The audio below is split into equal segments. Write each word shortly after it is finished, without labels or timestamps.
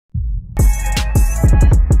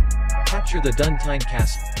Capture the tynne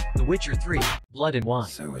castle. The Witcher 3, Blood and Wine.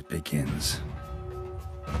 So it begins.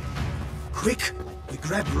 Quick! We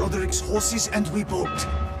grab Roderick's horses and we bolt.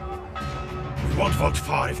 We won't walk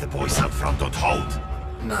far if the boys out front don't hold.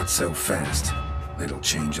 Not so fast. Little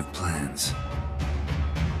change of plans.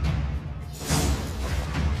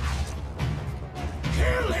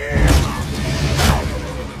 Kill him!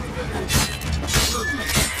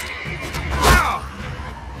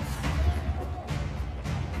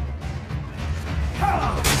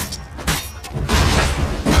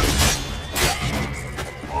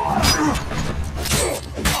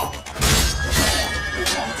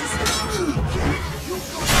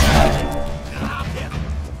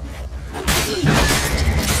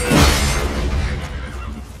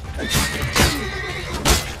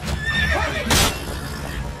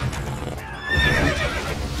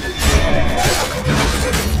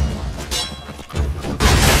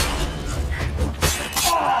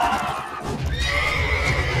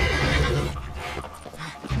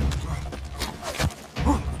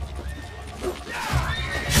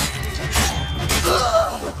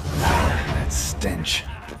 Stench.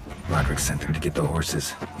 Roderick sent them to get the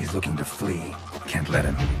horses. He's looking to flee. Can't let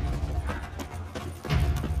him.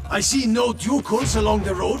 I see no Duchess along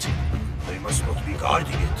the road. They must not be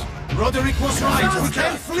guarding it. Roderick was right. We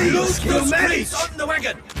can flee. Loot Those those crates on the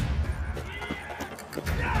wagon!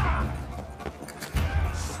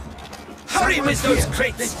 Hurry with those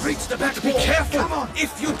crates! They breach the back wall! Be careful! Come on.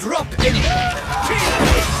 If you drop any!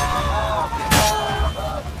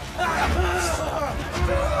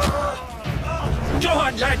 Go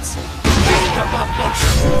on, lads! Beat them up,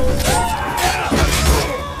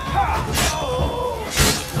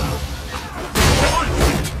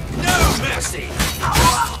 no mercy!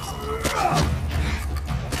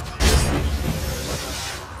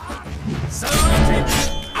 Sergeant,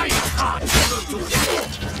 I can't do that!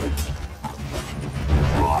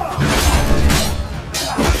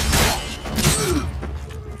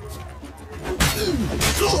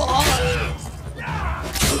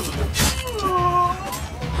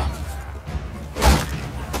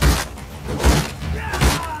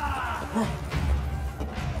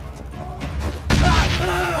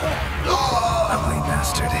 Ugly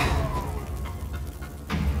bastard.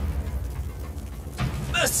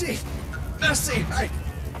 Mercy! Mercy!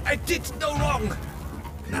 I did no wrong!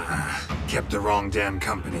 Nuh-uh. Kept the wrong damn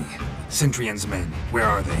company. Centrion's men, where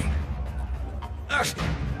are they?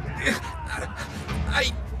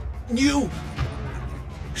 I knew.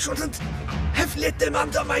 Shouldn't have let them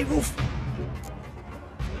under my roof.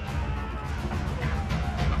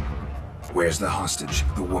 Where's the hostage,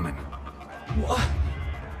 the woman?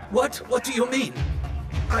 What? What do you mean?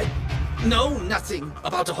 I know nothing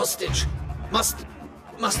about a hostage. Must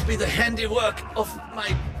be the handiwork of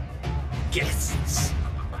my guests.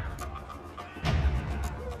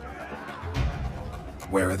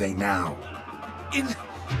 Where are they now?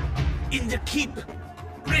 In the keep,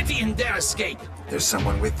 ready in their escape. There's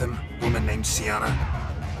someone with them? Woman named Syanna?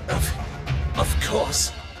 Of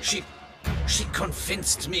course. She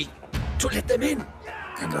convinced me to let them in.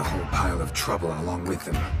 And a whole pile of trouble along with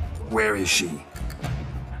them. Where is she?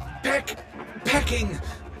 Packing.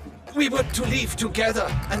 We were to leave together.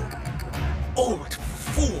 An old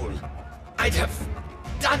fool. I'd have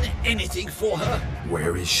done anything for her.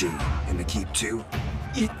 Where is she? In the keep too?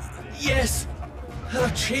 Yes. Her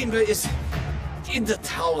chamber is in the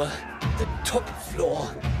tower, the top floor.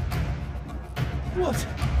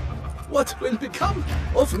 What will become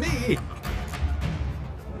of me?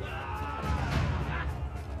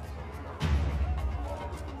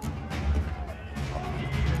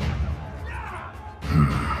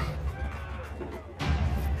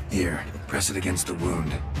 Here, press it against the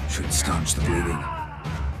wound. Should staunch the bleeding.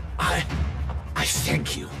 I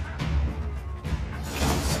thank you.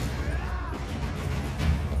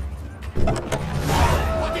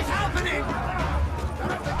 What is happening?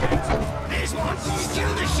 There's one!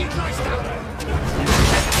 Kill the shit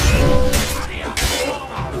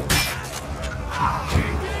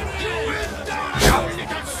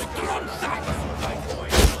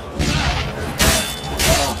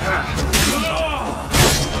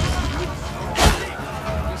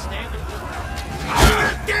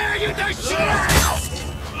dare you to shoot!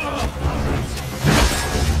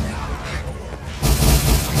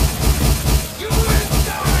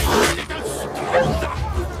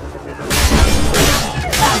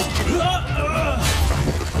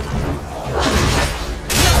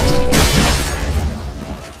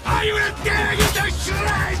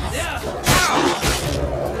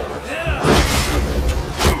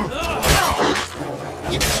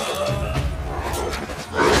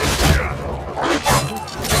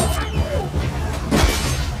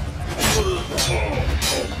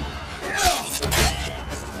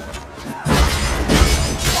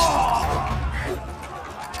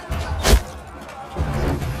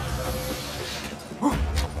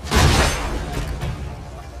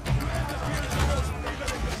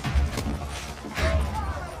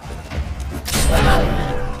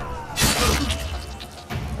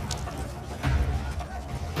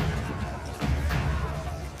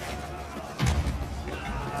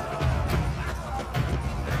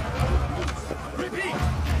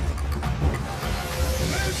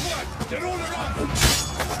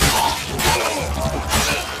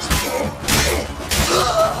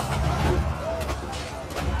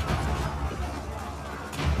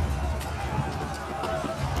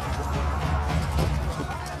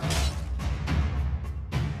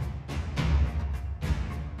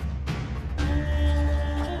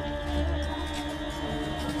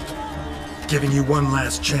 Giving you one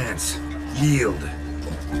last chance. Yield.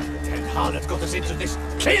 Ten Harlot got us into this.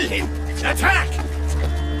 Kill him! Attack!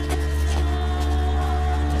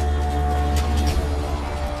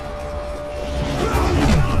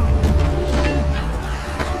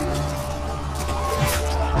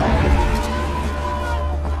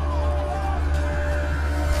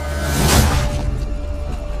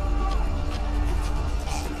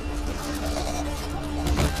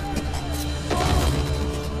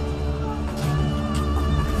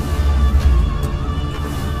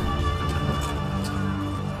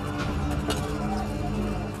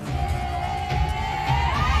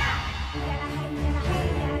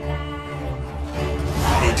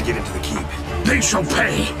 To get into the keep. They shall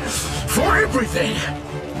pay for everything!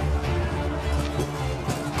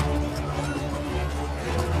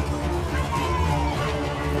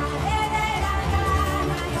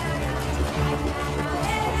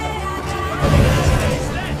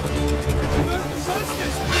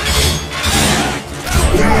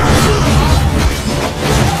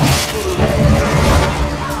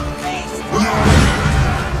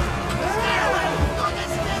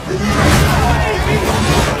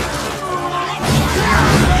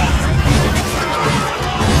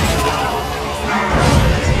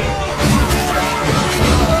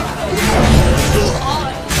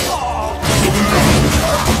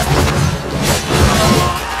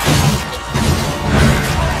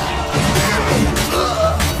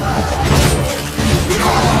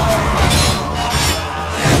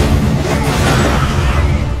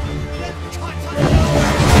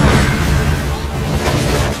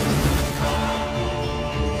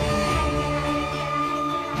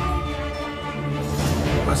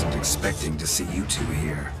 Wasn't expecting to see you two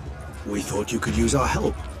here. We thought you could use our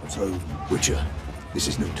help, so... Witcher, this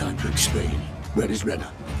is no time to explain. Where is Rhenna?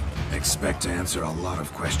 Expect to answer a lot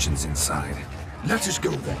of questions inside. Let us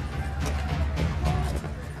go then.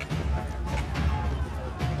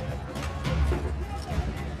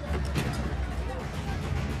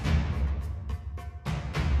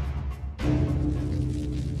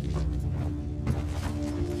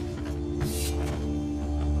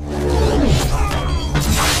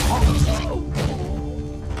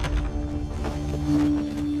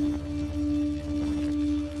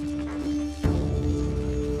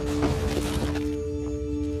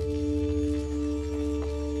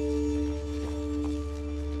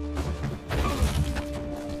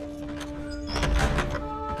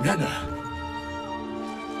 Rhenna!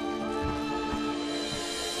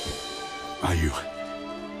 Are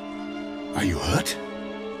you hurt?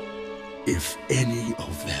 If any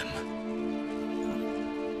of them...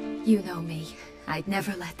 You know me. I'd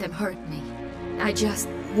never let them hurt me. I just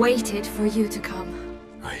waited for you to come.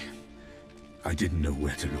 I didn't know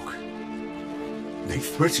where to look. They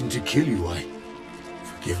threatened to kill you.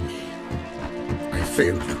 Forgive me. I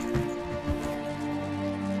failed you.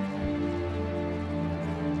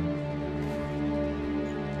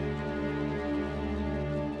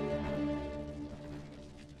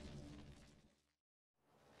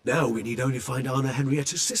 Now we need only find Anna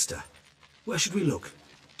Henrietta's sister. Where should we look?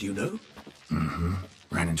 Do you know?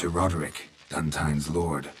 Ran into Roderick, Duntine's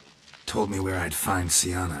lord. Told me where I'd find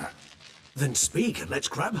Syanna. Then speak and let's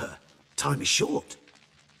grab her. Time is short.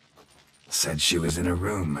 Said she was in a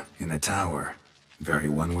room in the tower. Very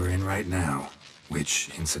one we're in right now. Which,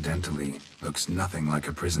 incidentally, looks nothing like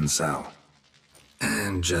a prison cell.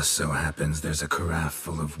 And just so happens there's a carafe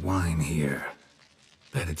full of wine here.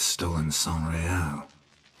 Bet it's stolen sans real.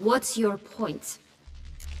 What's your point?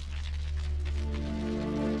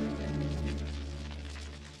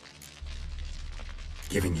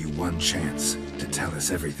 Giving you one chance to tell us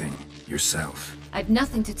everything yourself. I've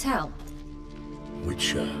nothing to tell.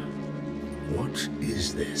 Witcher, what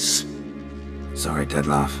is this? Sorry,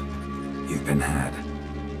 Deadloff. You've been had.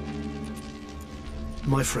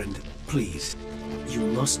 My friend, please. You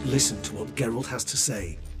must listen to what Geralt has to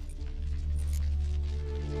say.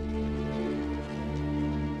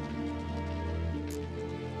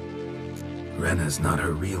 Rhenna's not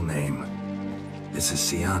her real name. This is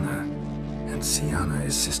Syanna, and Syanna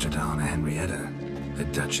is sister to Anna Henrietta, the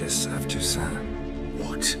Duchess of Toussaint.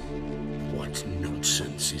 What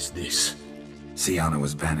nonsense is this? Syanna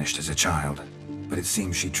was banished as a child, but it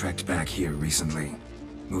seems she trekked back here recently.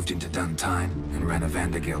 Moved into Duntine and ran a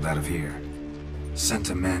Vandergild out of here.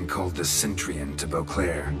 Sent a man called the Centrian to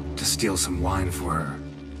Beauclair to steal some wine for her.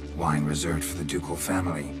 Wine reserved for the ducal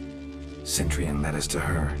family. Centrian led us to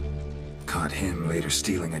her. Caught him later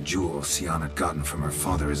stealing a jewel Syanna had gotten from her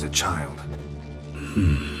father as a child.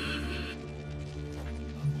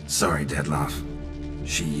 Sorry, Deadloff.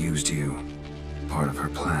 She used you. Part of her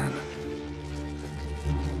plan.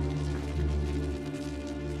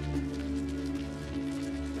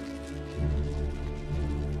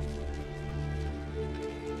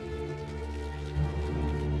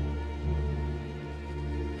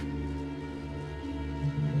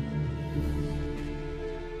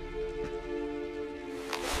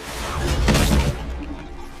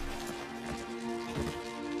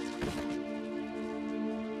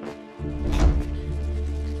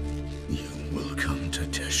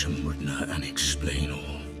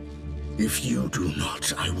 If you do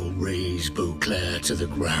not, I will raze Beauclair to the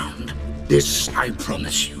ground. This I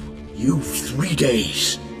promise you. You've 3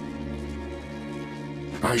 days.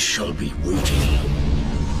 I shall be waiting.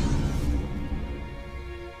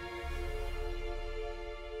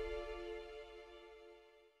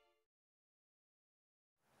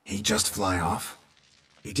 He just fly off?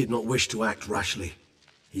 He did not wish to act rashly.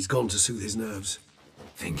 He's gone to soothe his nerves.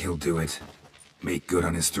 Think he'll do it? Make good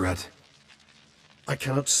on his threat? I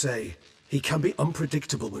cannot say. He can be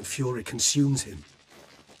unpredictable when fury consumes him.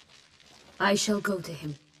 I shall go to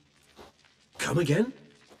him. Come again?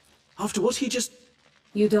 After what he just...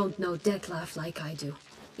 You don't know Detlef like I do.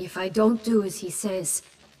 If I don't do as he says,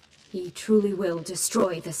 he truly will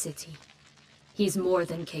destroy the city. He's more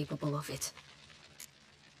than capable of it.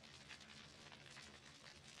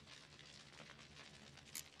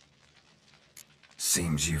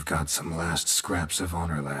 Seems you've got some last scraps of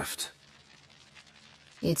honor left.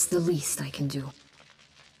 It's the least I can do.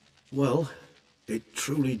 Well, it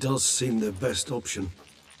truly does seem the best option.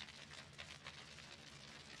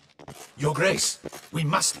 Your Grace, we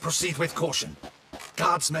must proceed with caution.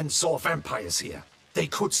 Guardsmen saw vampires here. They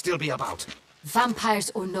could still be about.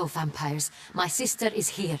 Vampires or no vampires, my sister is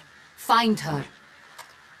here. Find her.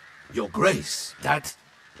 Your Grace, that...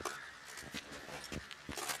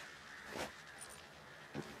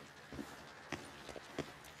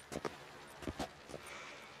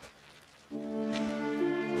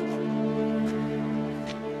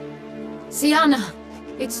 Syanna!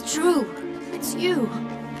 It's true! It's you!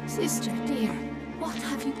 Sister dear, what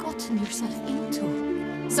have you gotten yourself into?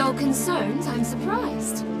 So concerned, I'm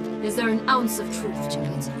surprised. Is there an ounce of truth to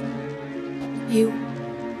it?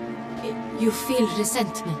 You feel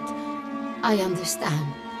resentment. I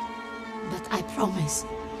understand. But I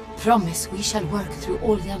promise we shall work through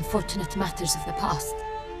all the unfortunate matters of the past.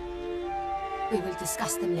 We will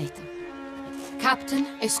discuss them later. Captain,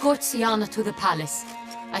 escort Syanna to the palace.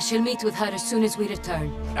 I shall meet with her as soon as we return.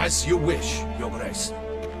 As you wish, Your Grace.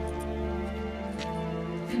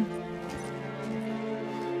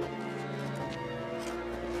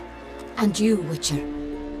 And you, Witcher.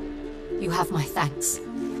 You have my thanks.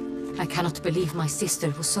 I cannot believe my sister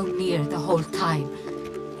was so near the whole time.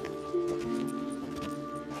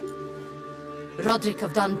 Roderick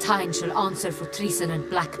of tynne shall answer for treason and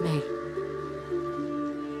blackmail.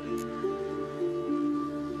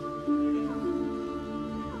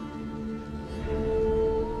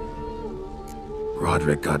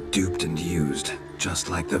 Roderick got duped and used, just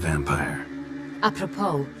like the vampire.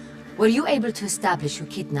 Apropos, were you able to establish who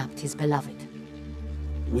kidnapped his beloved?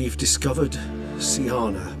 We've discovered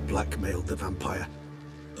Syanna blackmailed the vampire.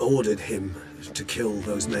 Ordered him to kill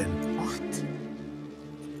those men. What?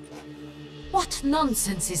 What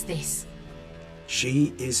nonsense is this?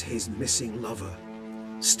 She is his missing lover.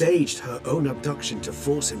 Staged her own abduction to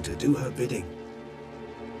force him to do her bidding.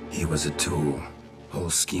 He was a tool.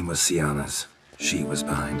 Whole scheme was Syanna's. She was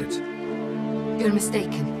behind it. You're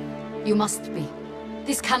mistaken. You must be.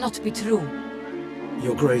 This cannot be true.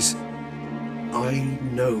 Your Grace, I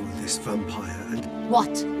know this vampire and...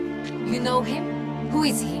 What? You know him? Who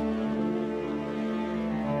is he?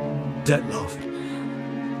 Detlef.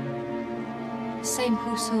 Same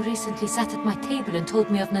who so recently sat at my table and told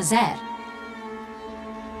me of Nazaire.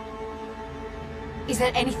 Is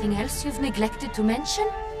there anything else you've neglected to mention?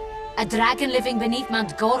 A dragon living beneath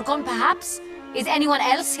Mount Gorgon, perhaps? Is anyone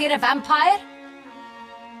else here a vampire?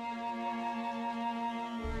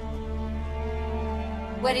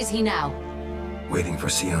 Where is he now? Waiting for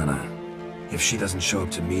Syanna. If she doesn't show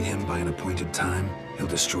up to meet him by an appointed time, he'll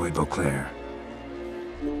destroy Beauclair.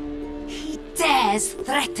 He dares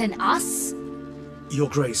threaten us? Your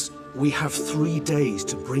Grace, we have 3 days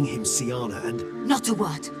to bring him Syanna and... Not a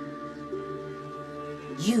word.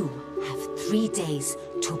 You have 3 days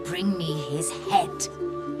to bring me his head.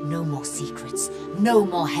 No more secrets. No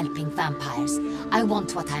more helping vampires. I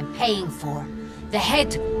want what I'm paying for. The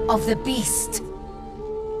head of the beast.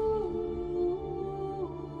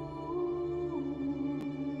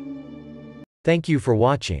 Thank you for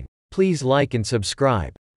watching. Please like and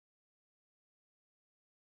subscribe.